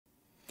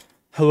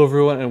Hello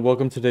everyone and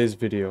welcome to today's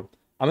video.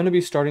 I'm going to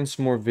be starting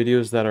some more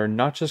videos that are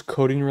not just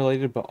coding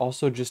related but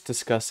also just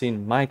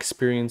discussing my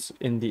experience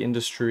in the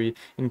industry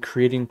in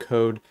creating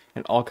code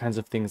and all kinds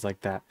of things like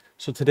that.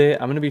 So today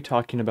I'm going to be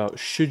talking about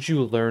should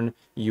you learn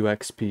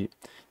UXP.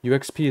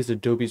 UXP is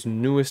Adobe's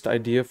newest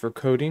idea for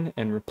coding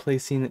and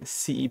replacing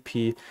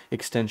CEP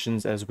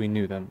extensions as we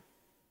knew them.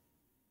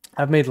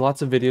 I've made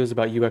lots of videos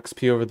about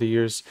UXP over the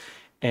years,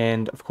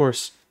 and of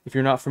course, if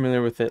you're not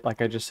familiar with it,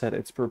 like I just said,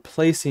 it's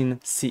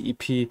replacing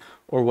CEP,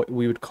 or what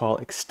we would call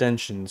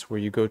extensions, where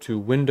you go to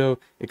Window,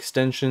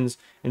 Extensions,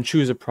 and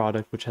choose a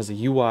product which has a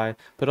UI,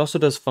 but also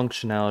does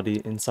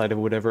functionality inside of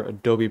whatever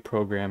Adobe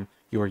program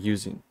you are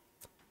using.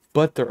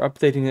 But they're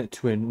updating it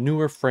to a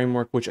newer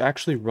framework which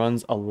actually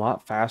runs a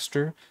lot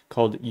faster,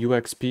 called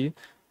UXP,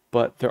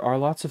 but there are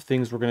lots of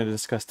things we're going to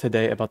discuss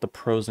today about the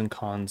pros and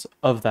cons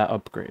of that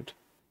upgrade.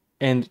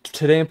 And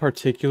today in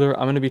particular,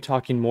 I'm going to be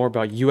talking more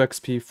about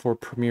UXP for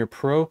Premiere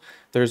Pro.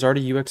 There's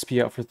already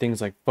UXP out for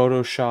things like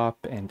Photoshop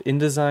and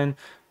InDesign,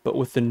 but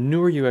with the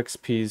newer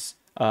UXPs,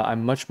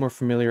 I'm much more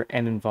familiar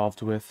and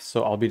involved with,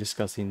 so I'll be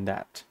discussing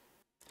that.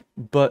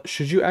 But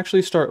should you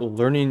actually start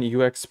learning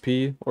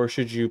UXP, or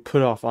should you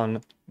put off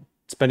on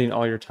spending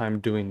all your time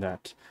doing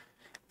that?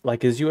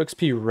 Like, is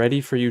UXP ready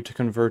for you to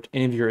convert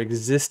any of your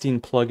existing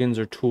plugins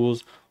or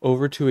tools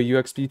over to a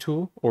UXP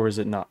tool, or is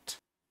it not?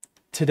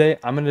 Today,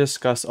 I'm going to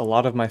discuss a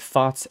lot of my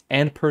thoughts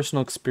and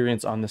personal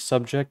experience on this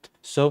subject,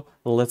 so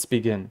let's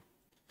begin.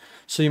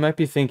 So you might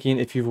be thinking,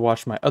 if you've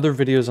watched my other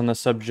videos on the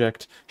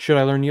subject, should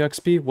I learn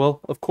UXP? Well,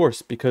 of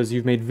course, because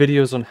you've made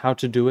videos on how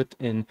to do it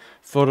in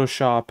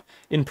Photoshop,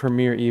 in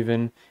Premiere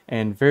even,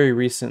 and very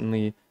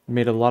recently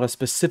made a lot of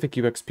specific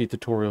UXP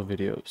tutorial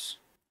videos.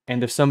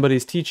 And if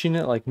somebody's teaching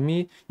it like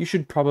me, you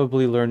should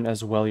probably learn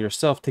as well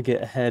yourself to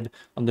get ahead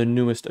on the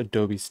newest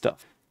Adobe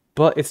stuff.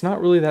 But it's not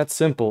really that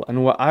simple,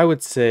 and what I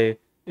would say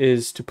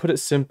is, to put it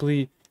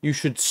simply, you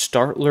should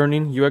start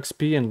learning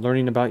UXP and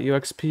learning about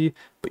UXP,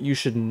 but you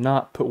should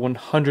not put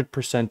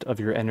 100% of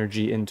your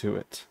energy into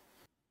it.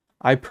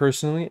 I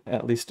personally,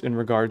 at least in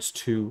regards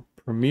to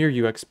Premiere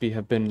UXP,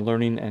 have been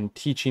learning and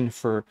teaching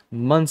for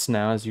months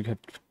now, as you have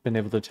been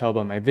able to tell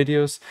by my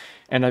videos,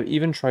 and I've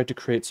even tried to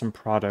create some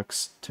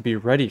products to be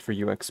ready for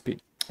UXP.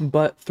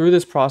 But through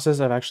this process,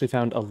 I've actually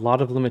found a lot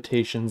of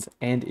limitations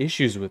and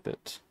issues with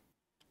it.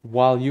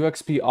 While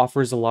UXP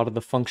offers a lot of the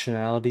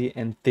functionality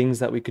and things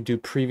that we could do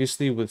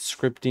previously with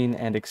scripting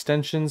and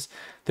extensions,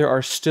 there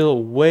are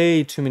still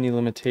way too many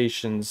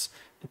limitations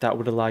that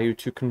would allow you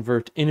to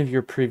convert any of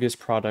your previous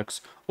products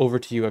over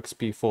to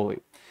UXP fully.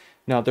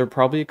 Now, there are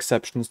probably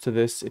exceptions to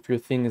this. If your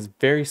thing is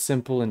very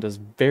simple and does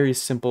very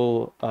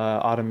simple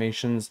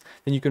automations,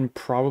 then you can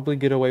probably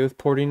get away with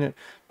porting it.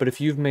 But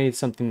if you've made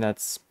something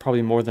that's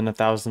probably more than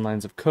 1,000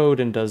 lines of code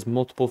and does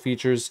multiple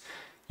features,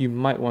 you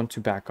might want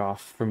to back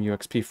off from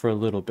UXP for a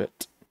little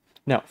bit.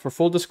 Now, for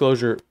full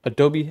disclosure,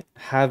 Adobe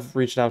have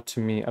reached out to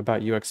me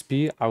about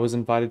UXP. I was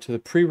invited to the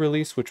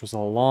pre-release, which was a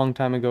long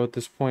time ago at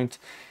this point,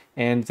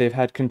 and they've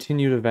had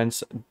continued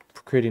events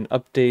creating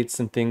updates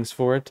and things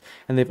for it,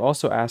 and they've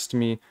also asked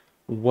me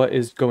what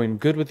is going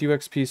good with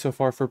UXP so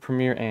far for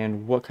Premiere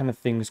and what kind of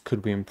things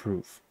could we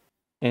improve.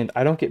 And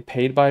I don't get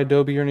paid by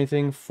Adobe or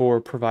anything for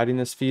providing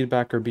this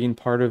feedback or being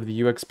part of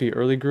the UXP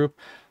early group.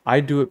 I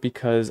do it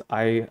because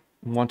I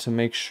want to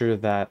make sure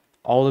that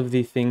all of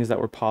the things that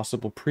were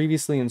possible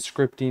previously in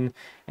scripting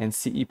and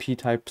CEP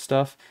type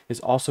stuff is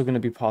also going to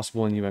be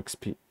possible in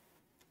UXP.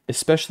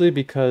 Especially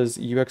because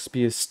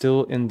UXP is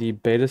still in the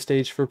beta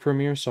stage for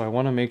Premiere, so I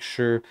want to make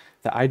sure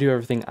that I do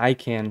everything I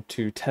can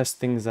to test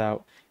things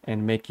out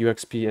and make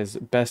UXP as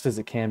best as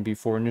it can be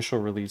for initial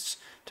release,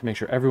 to make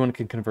sure everyone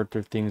can convert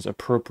their things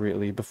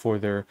appropriately before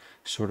they're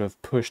sort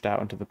of pushed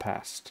out into the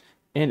past.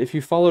 And if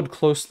you followed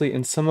closely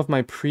in some of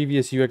my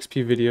previous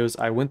UXP videos,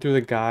 I went through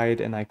the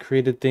guide and I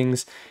created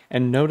things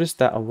and noticed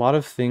that a lot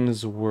of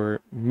things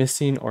were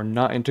missing or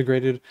not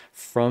integrated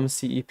from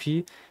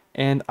CEP.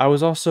 And I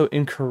was also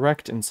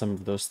incorrect in some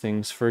of those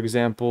things. For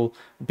example,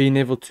 being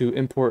able to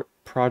import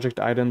project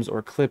items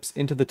or clips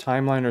into the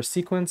timeline or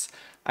sequence,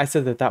 I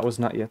said that that was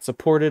not yet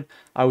supported.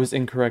 I was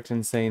incorrect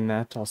in saying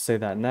that. I'll say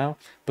that now.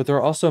 But there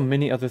are also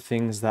many other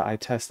things that I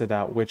tested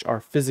out which are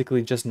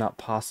physically just not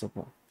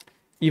possible.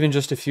 Even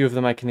just a few of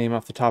them I can name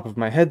off the top of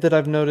my head that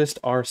I've noticed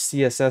are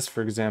CSS,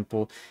 for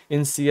example.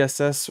 In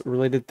CSS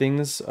related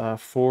things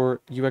for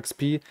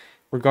UXP,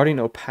 regarding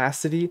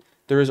opacity,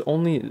 there is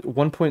only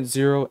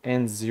 1.0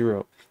 and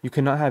 0. You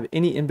cannot have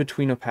any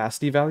in-between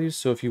opacity values,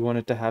 so if you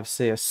wanted to have,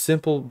 say, a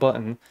simple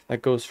button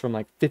that goes from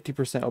like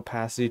 50%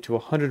 opacity to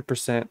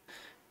 100%,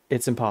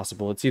 it's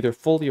impossible. It's either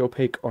fully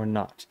opaque or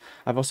not.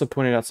 I've also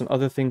pointed out some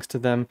other things to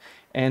them,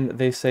 and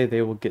they say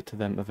they will get to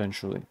them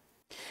eventually.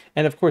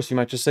 And of course, you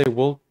might just say,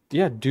 well,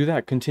 yeah, do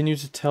that. Continue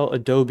to tell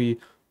Adobe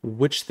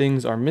which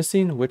things are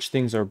missing, which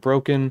things are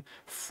broken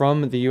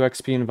from the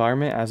UXP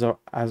environment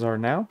as are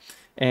now.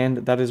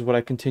 And that is what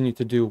I continue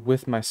to do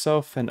with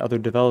myself and other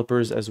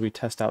developers as we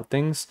test out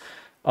things.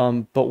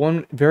 But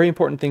one very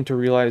important thing to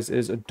realize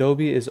is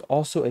Adobe is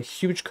also a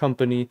huge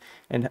company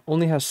and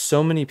only has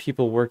so many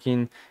people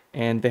working,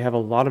 and they have a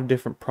lot of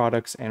different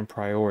products and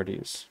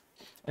priorities.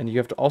 And you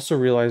have to also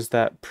realize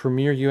that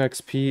Premiere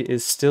UXP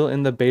is still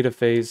in the beta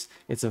phase.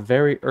 It's a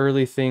very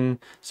early thing,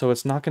 so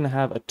it's not going to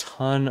have a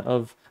ton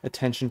of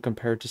attention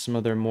compared to some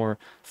of their more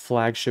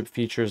flagship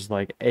features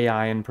like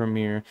AI in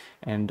Premiere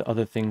and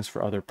other things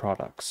for other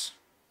products.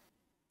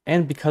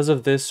 And because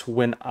of this,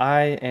 when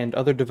I and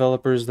other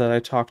developers that I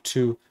talk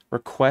to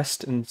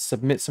request and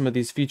submit some of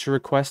these feature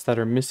requests that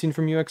are missing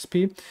from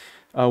UXP,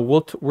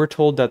 we're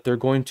told that they're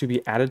going to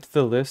be added to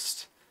the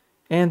list,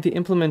 and the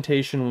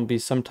implementation will be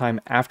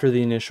sometime after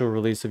the initial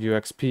release of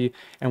UXP,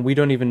 and we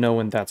don't even know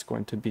when that's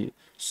going to be.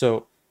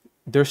 So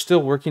they're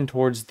still working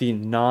towards the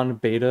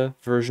non-beta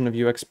version of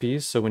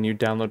UXP. So when you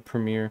download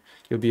Premiere,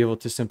 you'll be able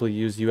to simply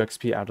use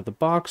UXP out of the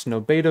box, no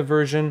beta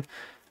version.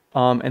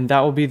 And that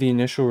will be the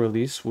initial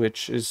release,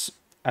 which is,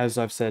 as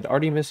I've said,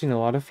 already missing a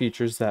lot of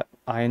features that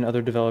I and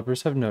other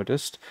developers have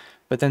noticed.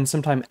 But then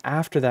sometime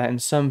after that, in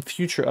some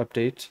future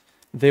update,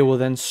 they will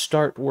then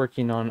start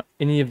working on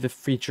any of the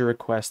feature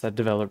requests that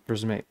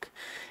developers make.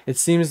 It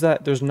seems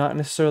that there's not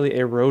necessarily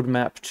a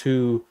roadmap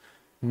to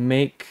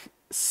make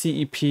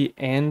CEP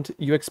and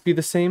UXP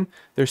the same.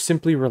 They're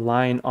simply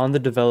relying on the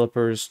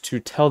developers to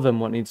tell them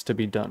what needs to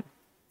be done.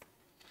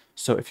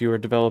 So if you're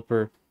a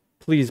developer,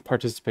 please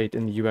participate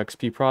in the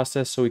UXP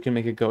process so we can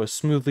make it go as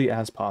smoothly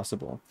as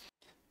possible.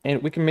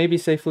 And we can maybe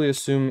safely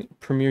assume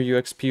Premiere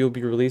UXP will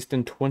be released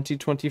in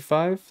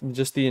 2025,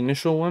 just the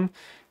initial one.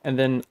 And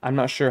then I'm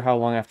not sure how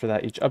long after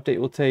that each update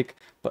will take,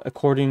 but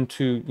according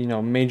to,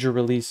 major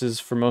releases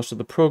for most of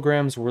the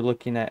programs, we're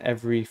looking at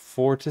every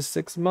 4 to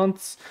 6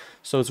 months.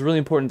 So it's really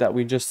important that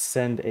we just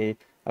send a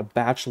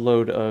batch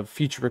load of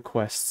feature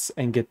requests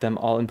and get them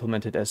all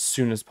implemented as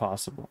soon as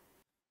possible.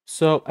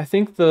 So I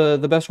think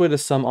the best way to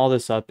sum all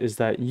this up is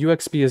that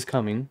UXP is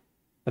coming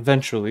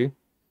eventually.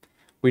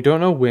 We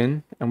don't know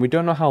when, and we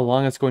don't know how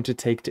long it's going to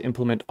take to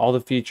implement all the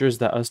features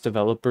that us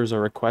developers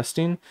are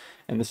requesting.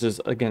 And this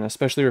is, again,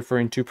 especially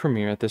referring to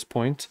Premiere at this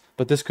point,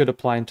 but this could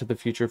apply into the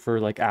future for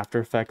like After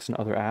Effects and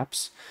other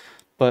apps.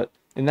 But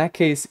in that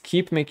case,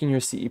 keep making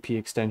your CEP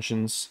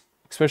extensions,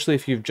 especially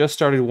if you've just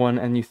started one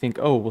and you think,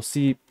 oh, we'll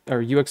see,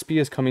 or UXP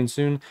is coming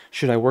soon.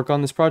 Should I work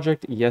on this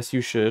project? Yes,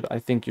 you should. I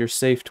think you're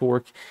safe to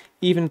work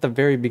even at the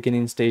very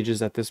beginning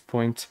stages at this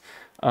point.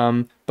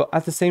 But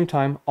at the same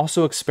time,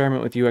 also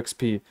experiment with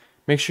UXP.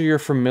 Make sure you're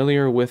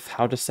familiar with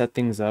how to set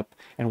things up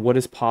and what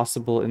is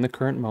possible in the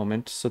current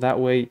moment, so that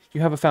way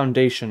you have a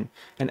foundation.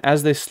 And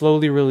as they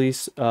slowly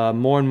release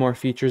more and more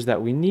features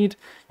that we need,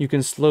 you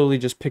can slowly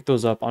just pick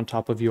those up on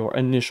top of your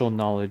initial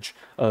knowledge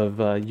of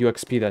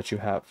UXP that you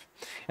have.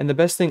 And the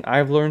best thing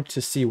I've learned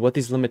to see what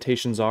these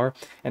limitations are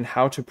and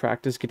how to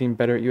practice getting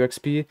better at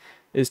UXP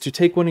is to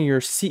take one of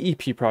your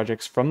CEP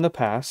projects from the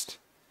past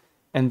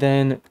and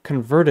then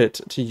convert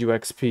it to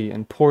UXP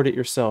and port it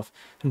yourself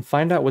and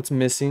find out what's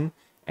missing.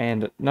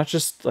 And not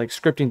just like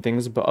scripting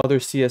things, but other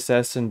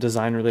CSS and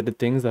design related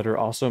things that are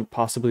also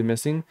possibly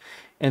missing.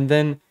 And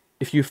then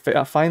if you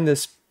find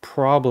this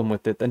problem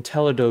with it, then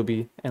tell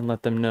Adobe and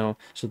let them know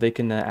so they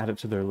can add it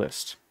to their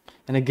list.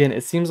 And again,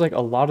 it seems like a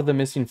lot of the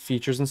missing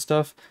features and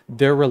stuff,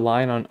 they're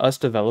relying on us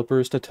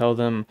developers to tell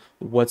them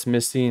what's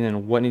missing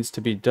and what needs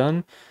to be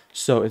done.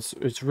 So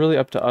it's really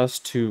up to us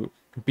to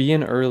be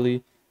in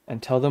early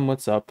and tell them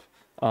what's up,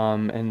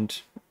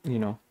 and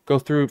go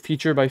through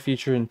feature by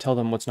feature and tell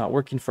them what's not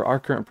working for our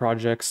current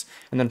projects,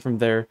 and then from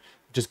there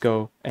just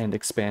go and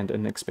expand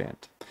and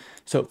expand.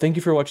 So thank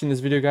you for watching this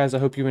video, guys. I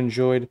hope you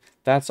enjoyed.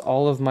 That's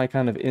all of my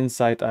kind of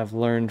insight I've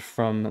learned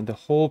from the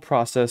whole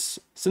process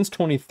since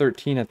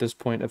 2013 at this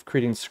point of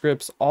creating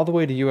scripts all the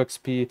way to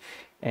UXP.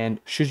 And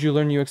should you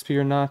learn UXP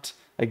or not?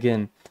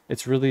 Again,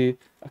 it's really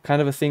a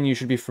kind of a thing you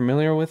should be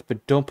familiar with,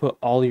 but don't put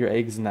all your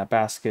eggs in that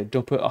basket.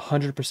 Don't put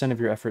 100% of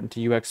your effort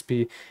into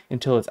UXP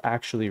until it's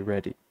actually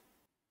ready.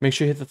 Make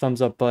sure you hit the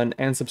thumbs up button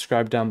and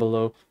subscribe down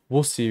below.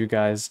 We'll see you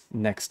guys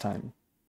next time.